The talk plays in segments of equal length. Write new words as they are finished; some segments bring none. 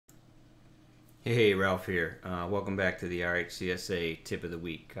Hey, Ralph here. Welcome back to the RHCSA Tip of the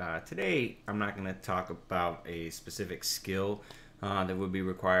Week. Today, I'm not going to talk about a specific skill that would be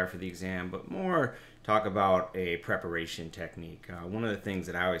required for the exam, but more talk about a preparation technique. One of the things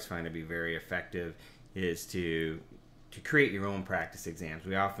that I always find to be very effective is to create your own practice exams.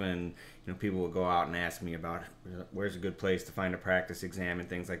 We often, people will go out and ask me about where's a good place to find a practice exam and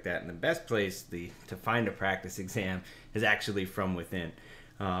things like that. And the best place to find a practice exam is actually from within.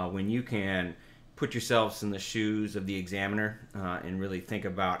 When you can put yourselves in the shoes of the examiner and really think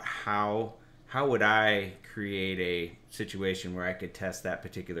about how would I create a situation where I could test that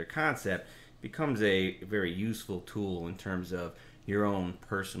particular concept becomes a very useful tool in terms of your own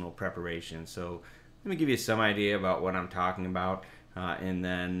personal preparation. So let me give you some idea about what I'm talking about and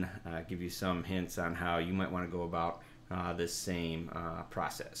then give you some hints on how you might want to go about this same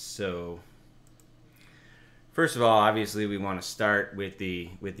process. So first of all, obviously, we want to start with the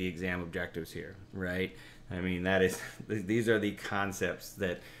exam objectives here, right? I mean, these are the concepts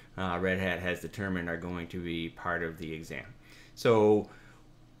that Red Hat has determined are going to be part of the exam. So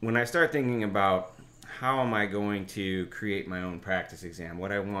when I start thinking about how am I going to create my own practice exam,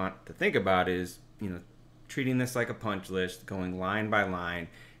 what I want to think about is, treating this like a punch list, going line by line,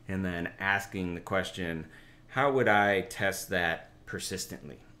 and then asking the question, how would I test that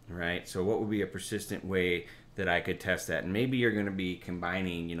persistently, right? So what would be a persistent way that I could test that? And maybe you're going to be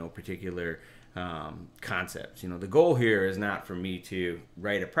combining, particular concepts. The goal here is not for me to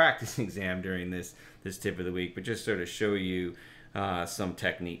write a practice exam during this tip of the week, but just sort of show you some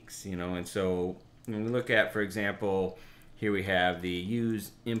techniques, And so when we look at, for example, here we have the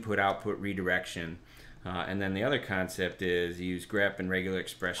use input-output redirection. And then the other concept is use grep and regular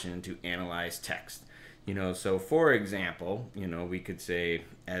expression to analyze text. So for example, we could say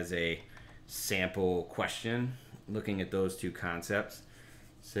as a sample question, looking at those two concepts,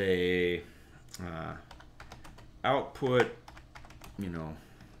 say output,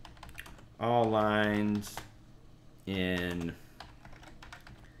 all lines in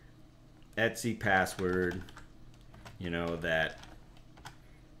Etsy password, that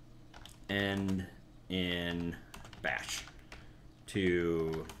end in bash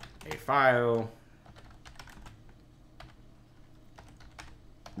to a file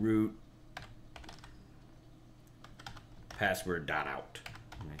root password.out,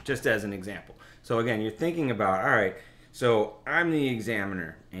 just as an example. So again, you're thinking about, all right, so I'm the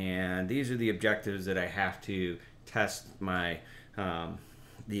examiner and these are the objectives that I have to test my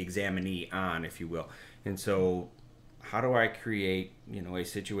the examinee on, if you will. And so how do I create, a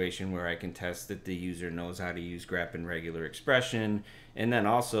situation where I can test that the user knows how to use grep and regular expression? And then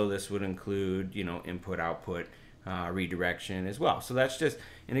also this would include, input output redirection as well. So that's just,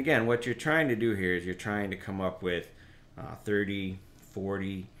 and again, what you're trying to do here is you're trying to come up with 30,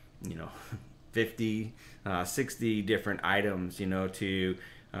 40, 50, 60 different items, to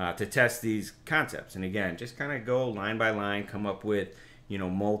test these concepts. And again, just kind of go line by line, come up with,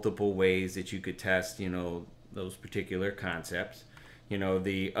 multiple ways that you could test, those particular concepts.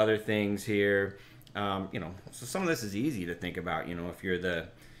 The other things here, so some of this is easy to think about, if you're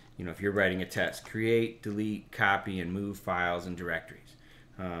if you're writing a test, create, delete, copy, and move files and directories.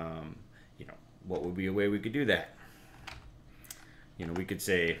 What would be a way we could do that? We could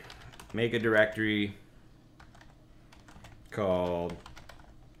say, make a directory called,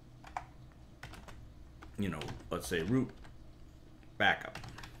 let's say root backup,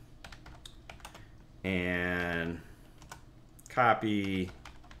 and copy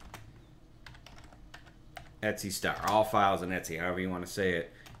Etsy star, all files in Etsy, however you want to say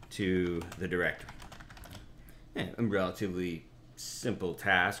it, to the directory. And a relatively simple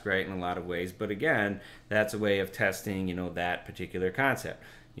task, right, in a lot of ways, but again, that's a way of testing, that particular concept.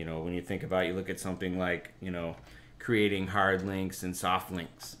 When you think about, you look at something like, creating hard links and soft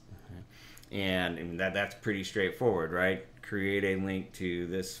links, and that's pretty straightforward, right? Create a link to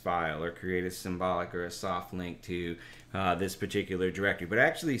this file, or create a symbolic or a soft link to this particular directory. But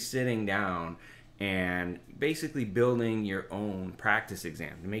actually sitting down and basically building your own practice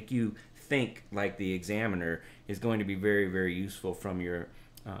exam to make you think like the examiner is going to be very, very useful from your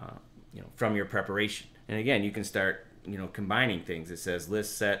from your preparation. And again, you can start combining things. It says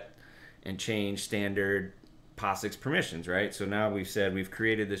list, set, and change standard POSIX permissions, right? So now we've said we've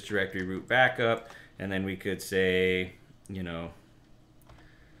created this directory root backup, and then we could say,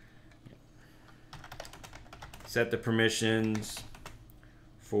 set the permissions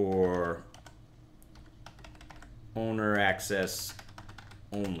for owner access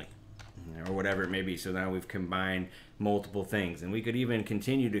only, or whatever it may be. So now we've combined multiple things, and we could even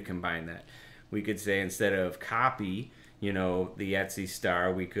continue to combine that. We could say, instead of copy, the Etsy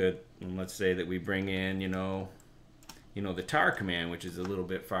star, we could, let's say that we bring in, the tar command, which is a little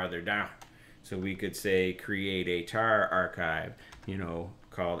bit farther down. So we could say create a tar archive,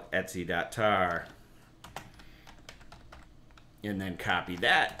 called etsy.tar, and then copy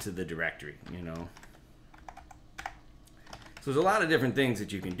that to the directory, So there's a lot of different things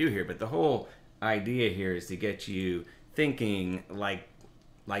that you can do here, but the whole idea here is to get you thinking like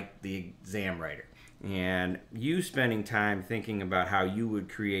the exam writer, and you spending time thinking about how you would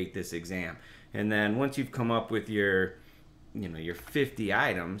create this exam. And then once you've come up with your 50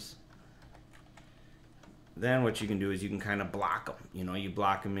 items, then what you can do is you can kind of block them. You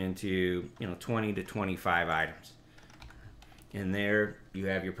block them into 20 to 25 items. And there you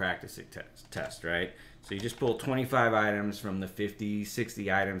have your practice test, right? So you just pull 25 items from the 50,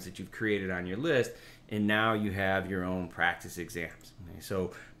 60 items that you've created on your list, and now you have your own practice exams. Okay,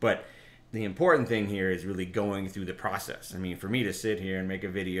 so, but the important thing here is really going through the process. I mean, for me to sit here and make a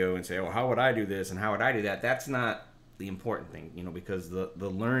video and say, oh, how would I do this and how would I do that? That's not the important thing, because the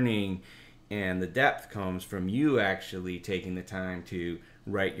learning and the depth comes from you actually taking the time to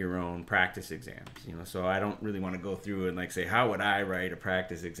write your own practice exams. So I don't really want to go through and say, how would I write a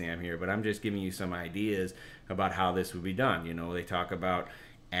practice exam here? But I'm just giving you some ideas about how this would be done. They talk about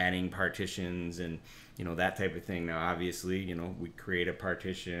adding partitions and that type of thing. Now obviously, we create a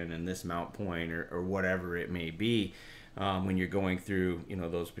partition and this mount point or whatever it may be when you're going through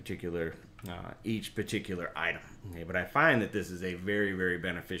those particular each particular item. Okay, but I find that this is a very, very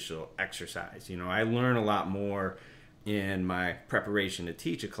beneficial exercise. I learn a lot more in my preparation to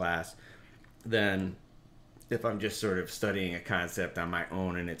teach a class than if I'm just sort of studying a concept on my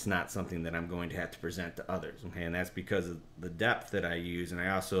own and it's not something that I'm going to have to present to others. Okay, and that's because of the depth that I use. And I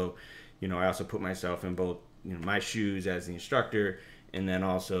also put myself in both my shoes as the instructor and then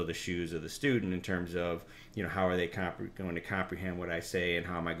also the shoes of the student in terms of how are they going to comprehend what I say and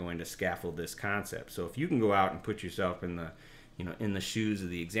how am I going to scaffold this concept. So if you can go out and put yourself in the shoes of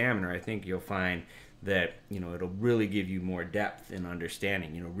the examiner, I think you'll find that it'll really give you more depth in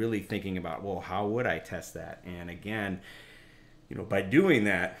understanding, really thinking about, well, how would I test that? And again, by doing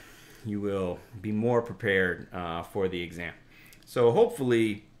that, you will be more prepared for the exam. So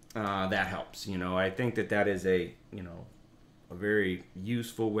hopefully that helps. I think that is a very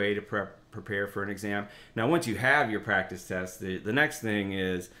useful way to prepare for an exam. Now once you have your practice test, the next thing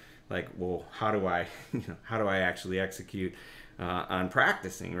is well, how do I actually execute on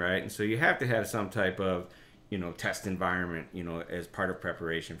practicing, right? And so you have to have some type of test environment as part of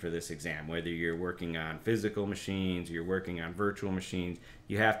preparation for this exam. Whether you're working on physical machines, you're working on virtual machines,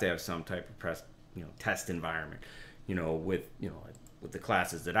 you have to have some type of test environment. With the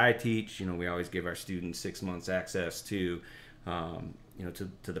classes that I teach, we always give our students 6 months access to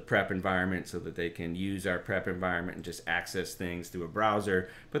to the prep environment so that they can use our prep environment and just access things through a browser.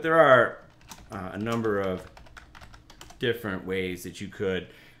 But there are a number of different ways that you could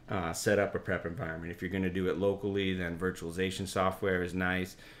set up a prep environment. If you're going to do it locally, then virtualization software is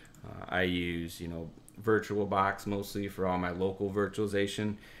nice. I use VirtualBox mostly for all my local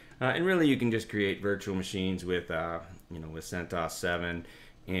virtualization, and really you can just create virtual machines with with CentOS 7,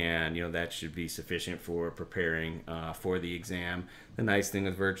 and that should be sufficient for preparing for the exam. The nice thing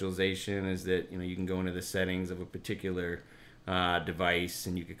with virtualization is that you can go into the settings of a particular device,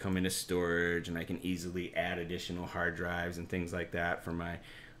 and you could come into storage, and I can easily add additional hard drives and things like that for my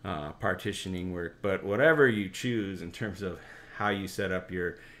partitioning work. But whatever you choose in terms of how you set up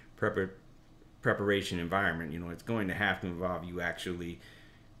your preparation environment, it's going to have to involve you actually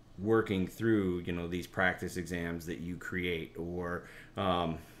working through these practice exams that you create, or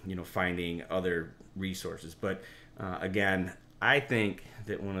finding other resources. But again, I think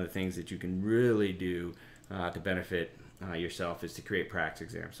that one of the things that you can really do to benefit yourself is to create practice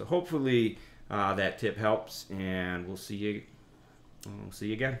exams. So hopefully that tip helps, and we'll see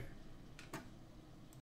you again.